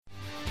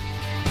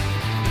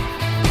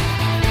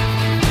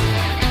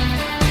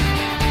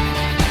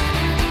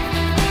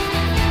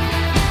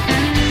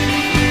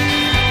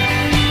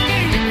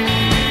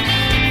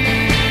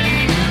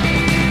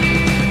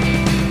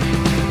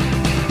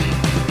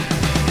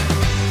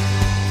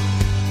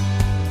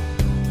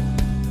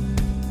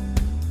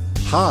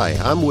Hi,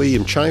 I'm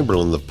William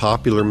Chamberlain of the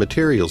Popular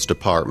Materials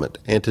Department,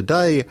 and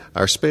today,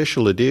 our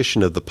special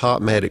edition of the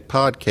Popmatic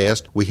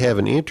Podcast, we have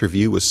an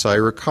interview with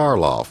Sarah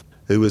Karloff,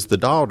 who is the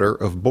daughter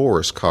of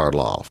Boris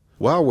Karloff.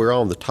 While we're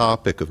on the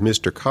topic of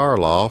Mr.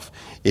 Karloff,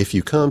 if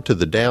you come to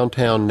the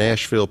downtown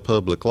Nashville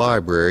Public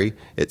Library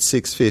at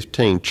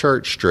 615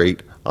 Church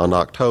Street on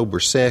October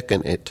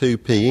 2nd at 2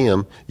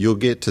 p.m., you'll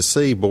get to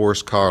see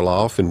Boris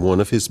Karloff in one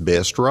of his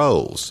best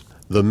roles,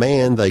 the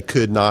man they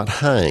could not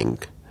hang.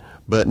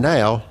 But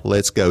now,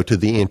 let's go to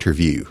the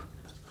interview.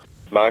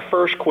 My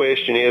first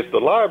question is, the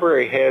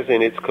library has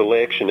in its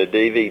collection a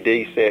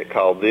DVD set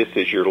called This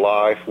Is Your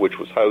Life, which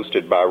was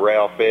hosted by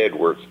Ralph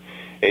Edwards,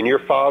 and your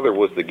father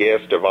was the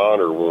guest of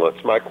honor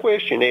once. My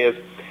question is,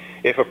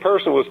 if a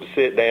person was to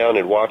sit down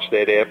and watch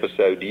that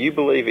episode, do you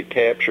believe it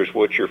captures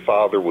what your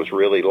father was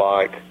really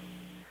like?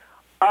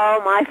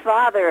 Oh, my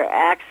father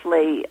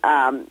actually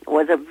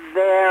was a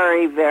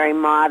very, very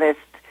modest,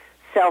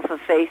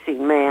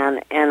 self-effacing man,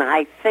 and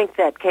I think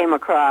that came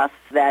across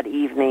that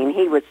evening.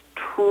 He was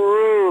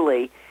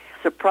truly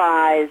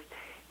surprised.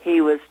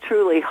 He was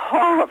truly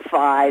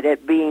horrified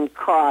at being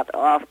caught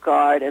off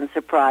guard and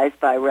surprised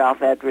by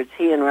Ralph Edwards.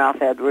 He and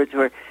Ralph Edwards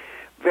were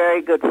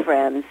very good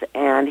friends,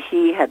 and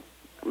he had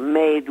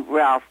made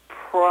Ralph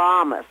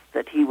promise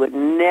that he would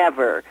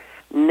never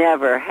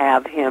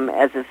have him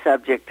as a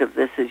subject of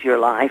This Is Your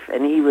Life,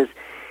 and he was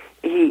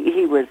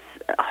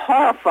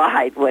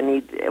horrified when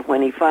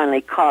he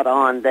finally caught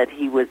on that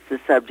he was the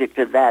subject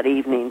of that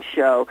evening's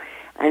show.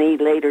 And he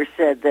later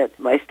said that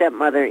my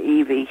stepmother,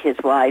 Evie, his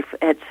wife,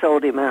 had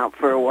sold him out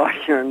for a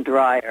washer and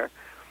dryer.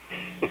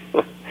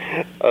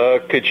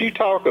 Could you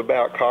talk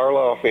about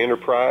Karloff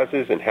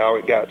Enterprises and how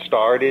it got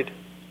started?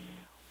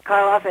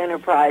 Karloff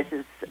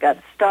Enterprises got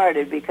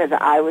started because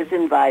I was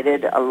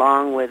invited,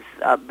 along with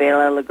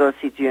Bela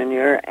Lugosi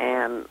Jr.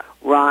 and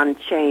Ron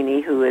Chaney,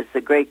 who is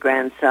the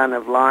great-grandson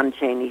of Lon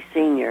Chaney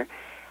Sr.,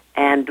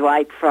 and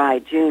Dwight Fry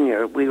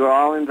Jr. We were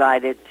all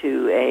invited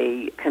to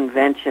a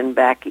convention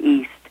back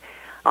east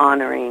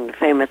honoring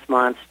Famous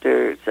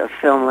Monsters of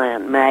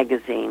Filmland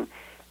magazine,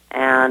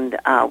 and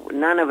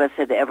none of us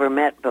had ever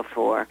met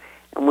before,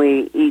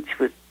 and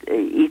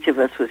each of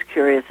us was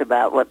curious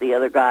about what the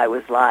other guy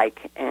was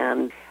like,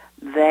 and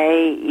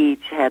they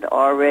each had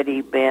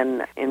already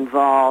been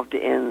involved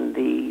in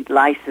the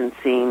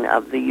licensing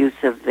of the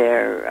use of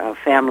their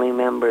family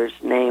members'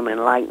 name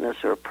and likeness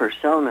or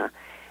persona.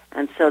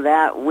 And so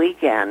that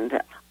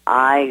weekend,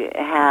 I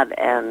had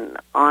an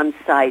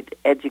on-site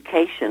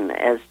education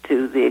as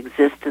to the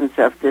existence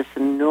of this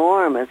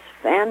enormous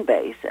fan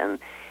base and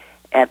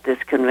at this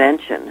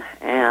convention.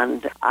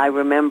 And I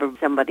remember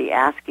somebody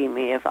asking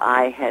me if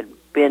I had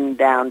been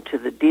down to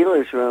the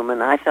dealer's room,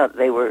 and I thought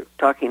they were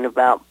talking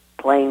about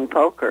playing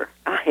poker.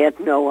 I had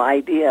no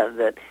idea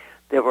that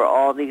there were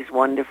all these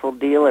wonderful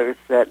dealers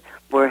that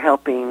were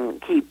helping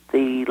keep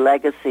the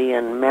legacy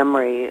and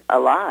memory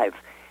alive.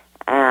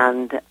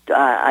 And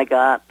I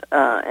got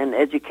an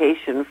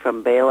education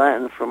from Bela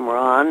and from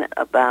Ron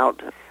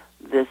about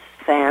this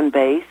fan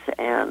base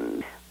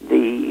and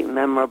the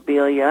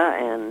memorabilia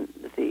and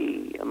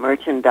the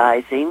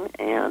merchandising,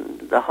 and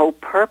the whole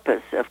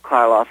purpose of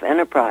Karloff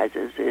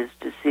Enterprises is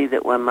to see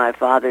that when my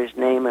father's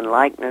name and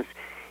likeness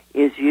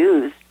is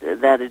used,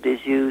 that it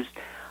is used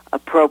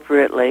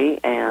appropriately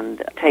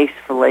and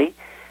tastefully,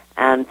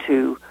 and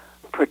to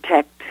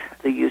protect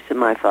the use of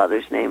my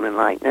father's name and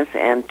likeness,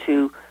 and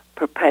to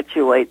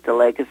perpetuate the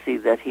legacy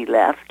that he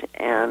left,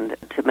 and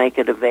to make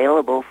it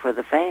available for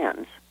the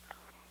fans.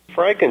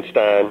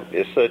 Frankenstein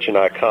is such an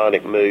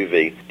iconic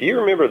movie. Do you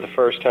remember the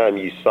first time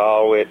you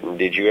saw it, and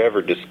did you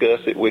ever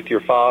discuss it with your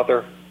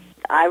father?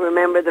 I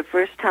remember the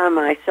first time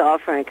I saw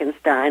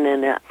Frankenstein,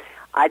 and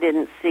I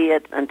didn't see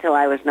it until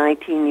I was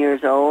 19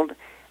 years old,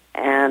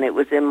 and it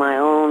was in my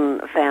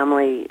own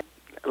family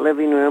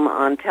living room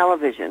on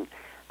television.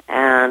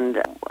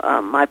 And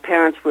my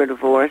parents were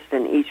divorced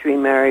and each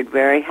remarried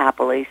very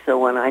happily, so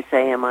when I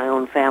say in my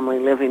own family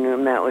living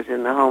room, that was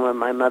in the home of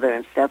my mother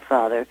and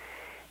stepfather.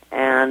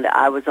 And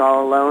I was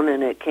all alone,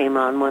 and it came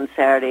on one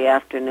Saturday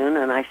afternoon,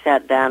 and I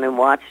sat down and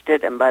watched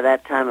it, and by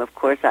that time, of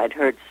course, I'd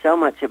heard so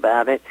much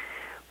about it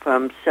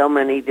from so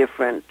many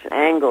different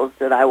angles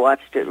that I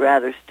watched it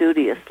rather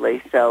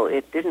studiously, so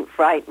it didn't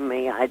frighten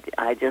me.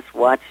 I just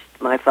watched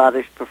my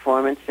father's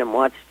performance and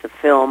watched the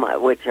film,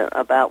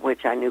 about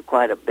which I knew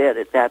quite a bit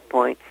at that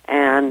point,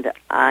 and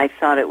I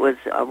thought it was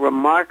a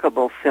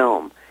remarkable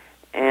film,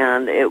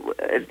 and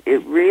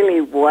it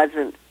really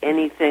wasn't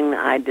anything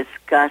I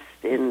discussed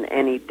in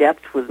any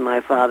depth with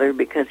my father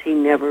because he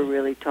never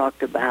really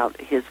talked about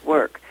his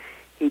work.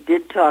 He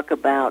did talk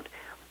about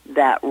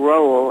that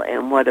role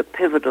and what a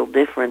pivotal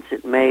difference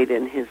it made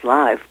in his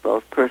life,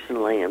 both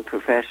personally and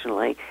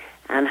professionally,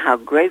 and how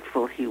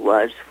grateful he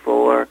was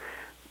for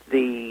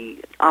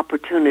the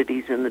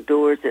opportunities and the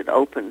doors it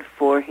opened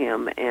for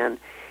him. And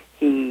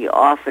he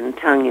often,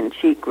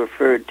 tongue-in-cheek,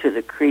 referred to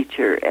the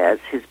creature as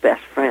his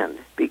best friend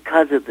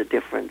because of the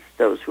difference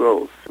those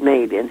roles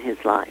made in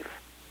his life.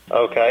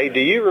 Okay. Do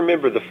you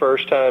remember the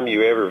first time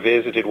you ever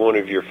visited one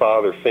of your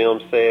father's film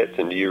sets,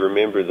 and do you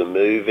remember the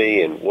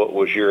movie, and what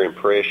was your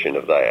impression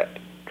of that?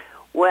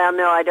 Well,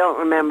 no, I don't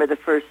remember the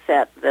first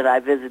set that I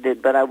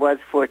visited, but I was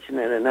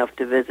fortunate enough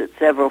to visit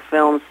several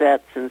film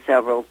sets and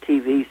several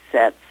TV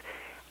sets,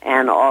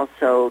 and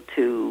also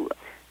to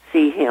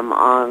see him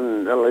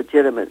on the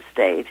legitimate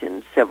stage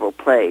in several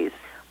plays.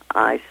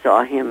 I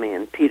saw him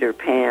in Peter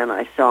Pan.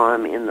 I saw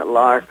him in The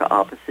Lark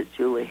opposite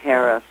Julie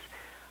Harris.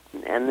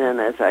 And then,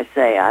 as I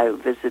say, I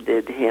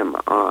visited him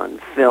on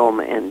film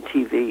and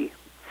TV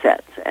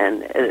sets,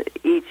 and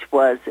each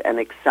was an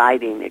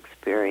exciting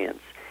experience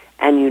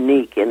and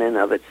unique in and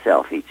of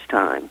itself each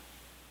time.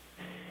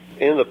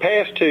 In the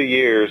past 2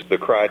 years, the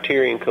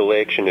Criterion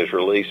Collection has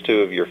released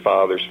 2 of your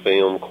father's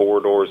film,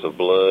 Corridors of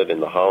Blood and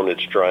The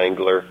Haunted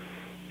Strangler.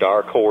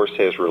 Dark Horse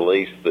has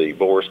released the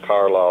Boris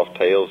Karloff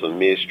Tales of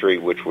Mystery,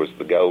 which was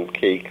the Gold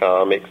Key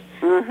comics.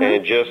 Mm-hmm.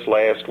 And just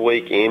last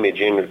week,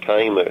 Image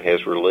Entertainment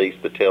has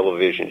released the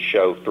television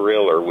show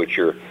Thriller, which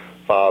your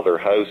father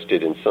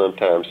hosted and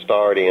sometimes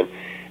starred in.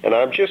 And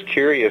I'm just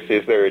curious,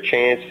 is there a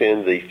chance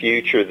in the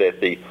future that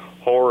the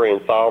horror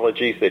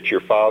anthologies that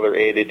your father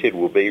edited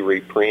will be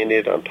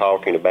reprinted? I'm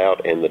talking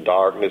about And the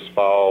Darkness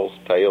Falls,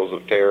 Tales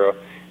of Terror,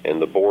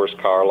 and the Boris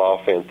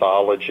Karloff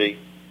anthology.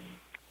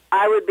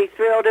 I would be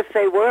thrilled if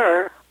they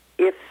were.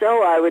 If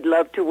so, I would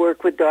love to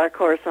work with Dark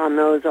Horse on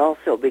those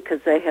also,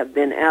 because they have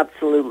been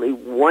absolutely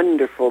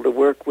wonderful to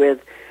work with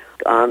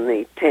on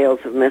the Tales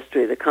of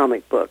Mystery, the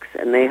comic books,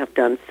 and they have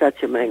done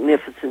such a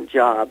magnificent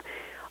job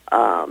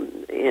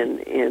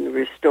in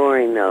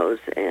restoring those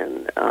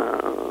and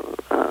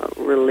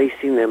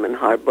releasing them in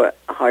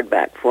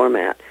hardback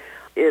format.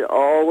 It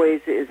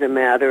always is a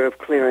matter of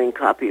clearing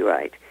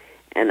copyright,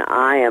 and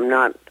I am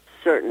not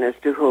certain as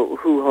to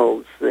who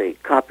holds the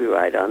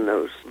copyright on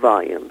those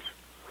volumes.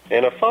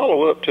 And a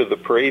follow-up to the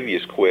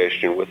previous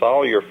question, with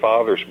all your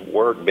father's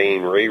work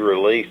being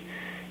re-released,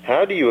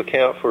 how do you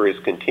account for his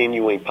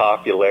continuing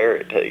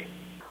popularity?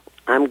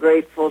 I'm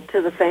grateful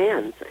to the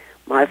fans.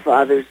 My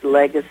father's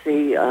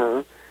legacy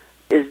has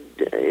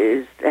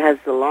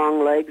the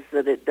long legs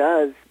that it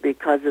does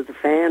because of the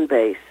fan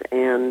base,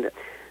 and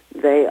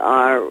they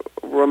are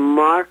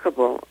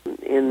remarkable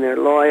in their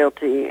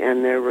loyalty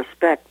and their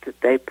respect that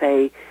they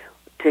pay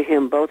to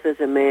him, both as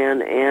a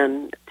man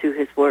and to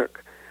his work.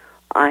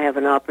 I have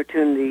an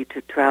opportunity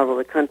to travel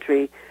the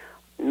country,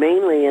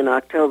 mainly in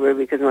October,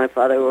 because my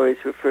father always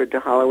referred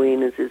to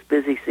Halloween as his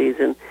busy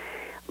season,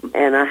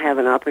 and I have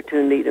an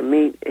opportunity to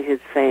meet his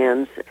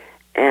fans,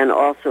 and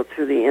also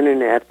through the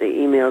Internet, the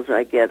emails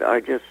I get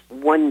are just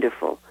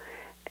wonderful.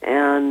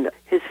 And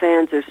his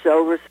fans are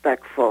so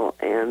respectful,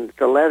 and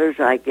the letters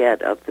I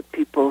get of the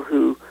people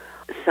who,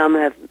 some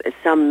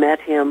met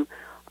him,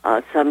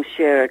 some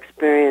share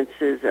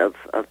experiences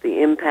of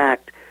the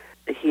impact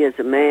he as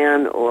a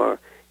man or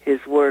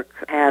his work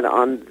had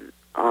on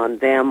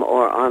them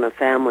or on a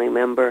family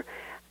member.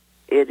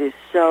 It is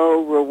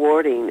so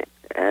rewarding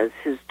as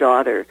his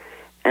daughter,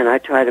 and I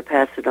try to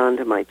pass it on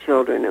to my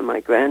children and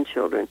my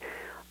grandchildren,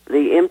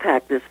 the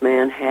impact this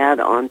man had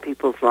on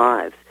people's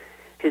lives.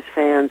 His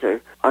fans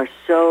are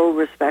so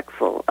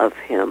respectful of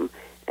him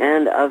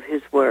and of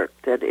his work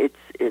that it's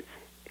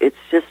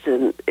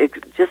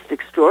just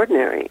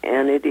extraordinary,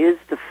 and it is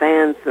the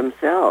fans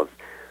themselves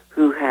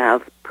who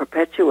have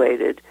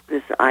perpetuated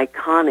this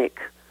iconic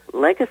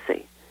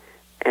legacy,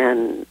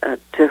 and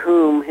to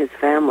whom his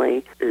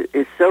family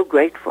is so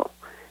grateful,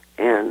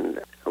 and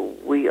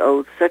we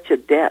owe such a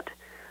debt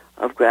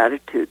of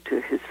gratitude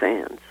to his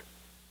fans.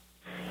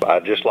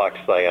 I'd just like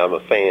to say I'm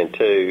a fan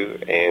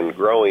too, and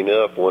growing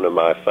up, one of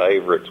my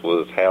favorites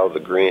was How the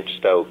Grinch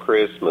Stole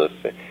Christmas.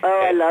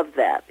 Oh, I love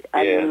that.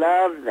 I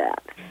love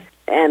that.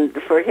 And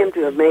for him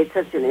to have made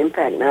such an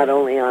impact not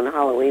only on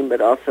Halloween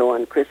but also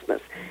on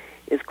Christmas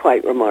is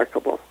quite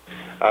remarkable.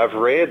 I've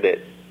read that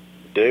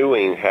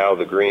doing How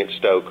the Grinch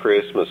Stole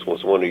Christmas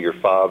was one of your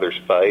father's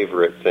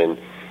favorites, and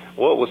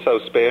what was so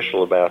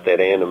special about that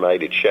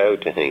animated show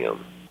to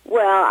him?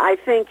 Well, I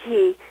think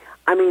he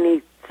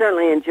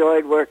certainly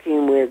enjoyed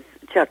working with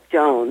Chuck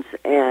Jones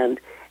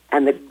and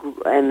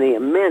the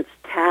immense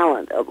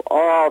talent of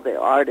all the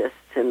artists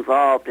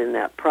involved in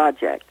that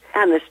project.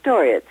 And the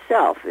story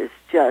itself is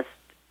just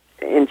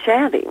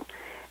enchanting.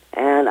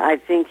 And I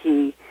think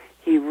he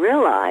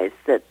realized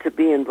that to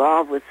be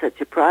involved with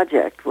such a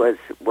project was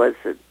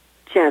a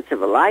chance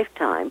of a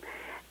lifetime.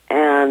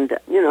 And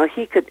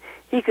he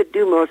could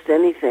do most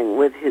anything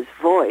with his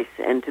voice,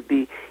 and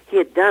he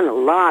had done a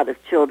lot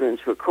of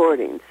children's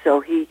recordings,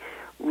 so he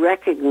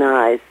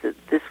recognized that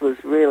this was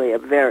really a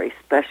very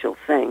special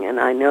thing. And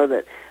I know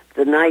that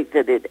the night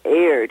that it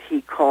aired,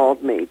 he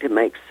called me to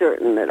make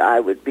certain that I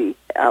would be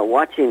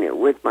watching it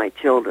with my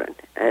children,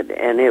 and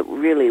it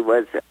really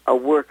was a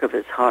work of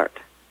his heart.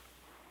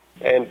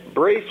 And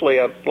briefly,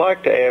 I'd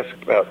like to ask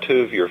about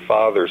 2 of your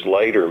father's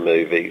later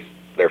movies.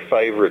 They're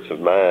favorites of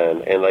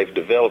mine, and they've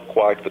developed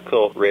quite the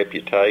cult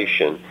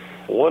reputation.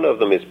 One of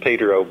them is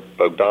Peter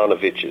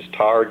Bogdanovich's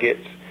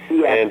Targets.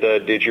 Yes.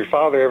 And did your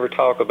father ever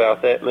talk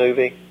about that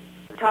movie?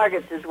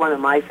 Targets is one of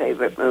my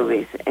favorite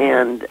movies,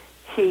 and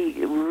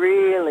he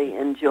really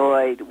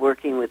enjoyed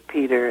working with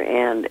Peter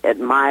and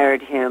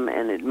admired him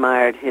and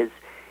admired his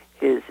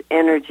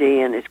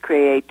energy and his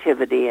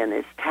creativity and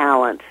his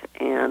talent.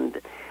 And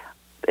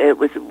it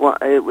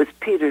was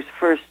Peter's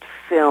first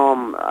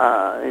film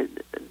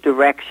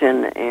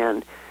direction,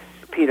 and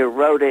Peter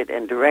wrote it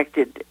and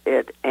directed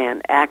it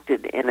and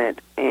acted in it.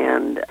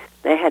 And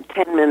they had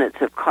 10 minutes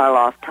of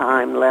Karloff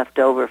time left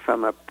over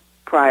from a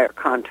prior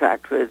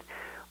contract with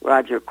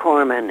Roger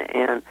Corman,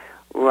 and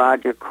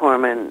Roger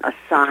Corman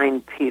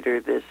assigned Peter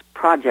this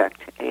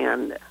project.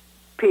 And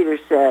Peter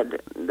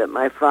said that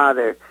my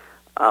father,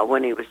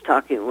 when he was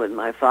talking with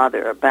my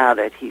father about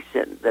it, he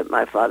said that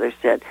my father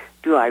said,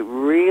 "Do I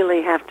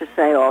really have to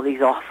say all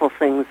these awful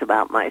things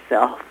about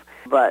myself?"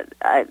 But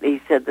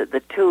he said that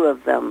the two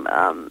of them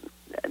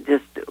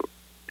just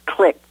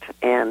clicked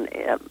and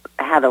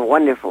had a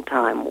wonderful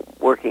time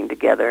working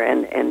together.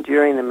 And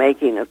during the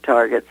making of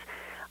Targets,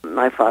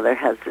 my father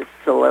has this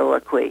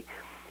soliloquy,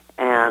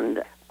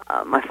 and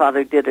my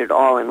father did it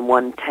all in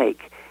one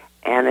take.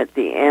 And at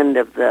the end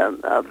of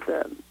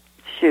the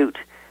shoot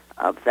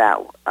of that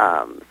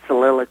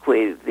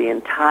soliloquy, the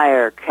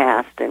entire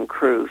cast and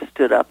crew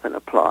stood up and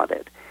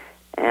applauded,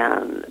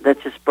 and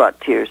that just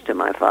brought tears to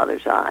my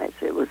father's eyes.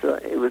 It was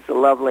a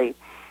lovely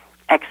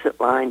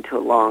exit line to a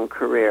long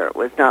career. It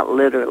was not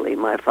literally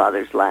my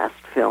father's last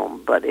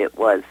film, but it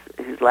was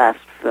his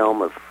last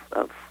film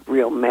of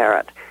real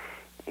merit.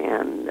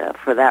 And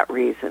for that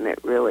reason, it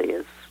really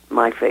is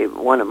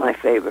one of my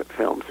favorite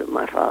films of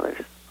my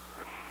father's.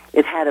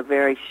 It had a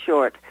very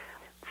short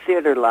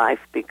theater life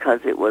because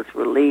it was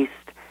released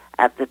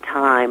at the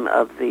time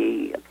of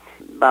the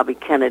Bobby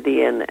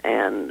Kennedy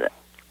and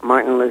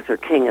Martin Luther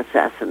King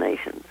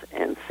assassinations.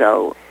 And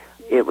so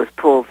it was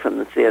pulled from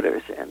the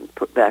theaters and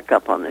put back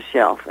up on the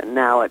shelf. And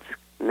now,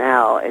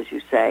 as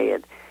you say,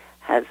 it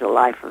has a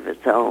life of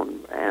its own,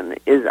 and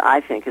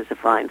I think is a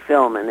fine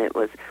film. And it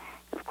was,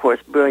 of course,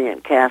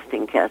 brilliant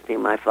casting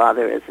my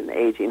father as an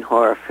aging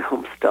horror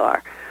film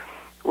star,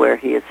 where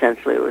he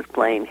essentially was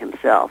playing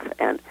himself,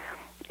 and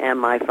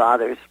my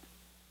father's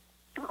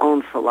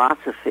own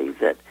philosophy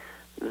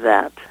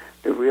that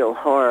the real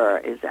horror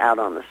is out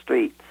on the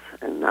streets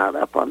and not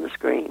up on the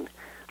screen.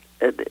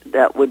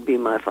 That would be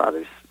my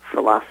father's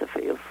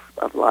philosophy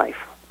of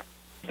life.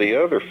 The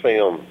other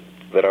film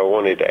that I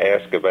wanted to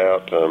ask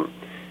about,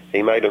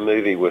 he made a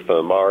movie with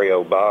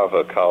Mario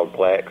Bava called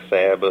Black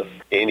Sabbath.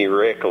 Any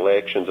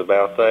recollections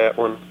about that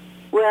one?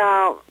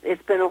 Well,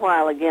 it's been a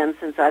while again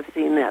since I've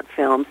seen that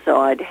film, so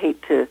I'd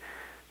hate to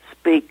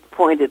speak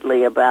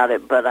pointedly about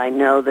it, but I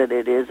know that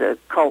it is a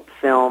cult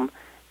film.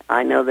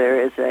 I know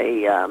there is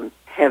a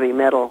heavy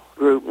metal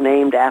group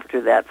named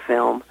after that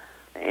film,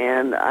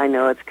 and I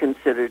know it's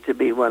considered to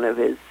be one of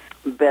his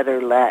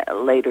better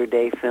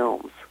later-day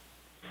films.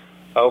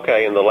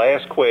 Okay, and the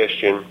last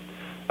question,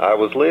 I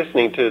was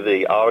listening to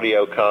the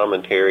audio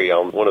commentary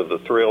on one of the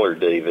Thriller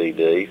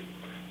DVDs,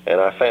 and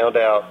I found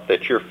out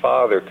that your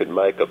father could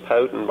make a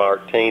potent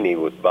martini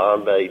with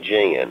Bombay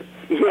gin.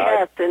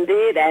 Yes,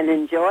 indeed, and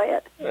enjoy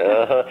it.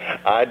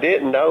 I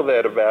didn't know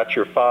that about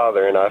your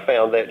father, and I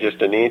found that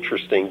just an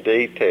interesting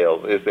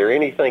detail. Is there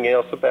anything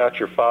else about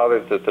your father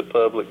that the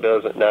public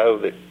doesn't know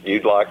that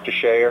you'd like to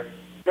share?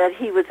 That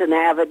he was an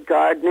avid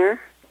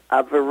gardener,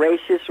 a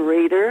voracious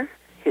reader.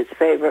 His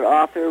favorite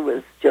author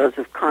was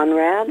Joseph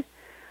Conrad,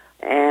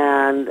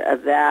 and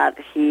that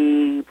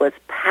he was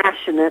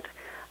passionate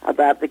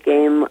about the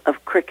game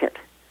of cricket.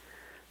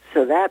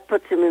 So that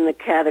puts him in the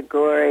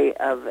category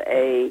of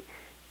a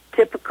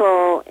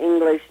typical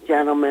English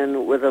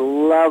gentleman with a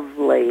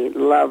lovely,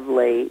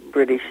 lovely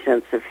British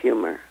sense of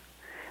humor,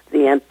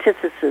 the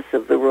antithesis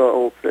of the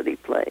roles that he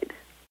played.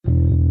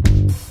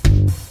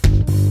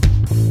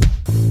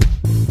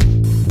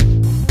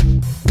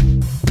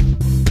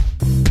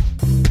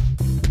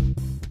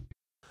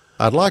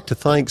 I'd like to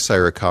thank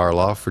Sarah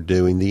Karloff for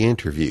doing the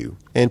interview.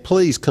 And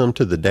please come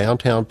to the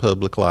Downtown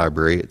Public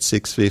Library at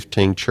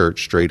 615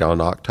 Church Street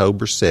on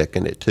October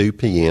 2nd at 2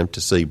 p.m.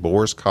 to see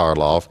Boris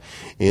Karloff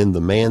in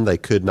The Man They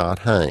Could Not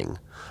Hang.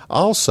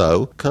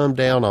 Also, come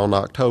down on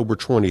October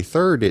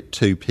 23rd at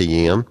 2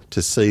 p.m.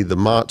 to see The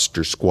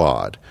Monster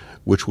Squad,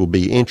 which will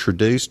be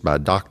introduced by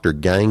Dr.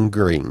 Gang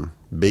Green.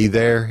 Be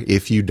there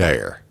if you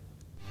dare.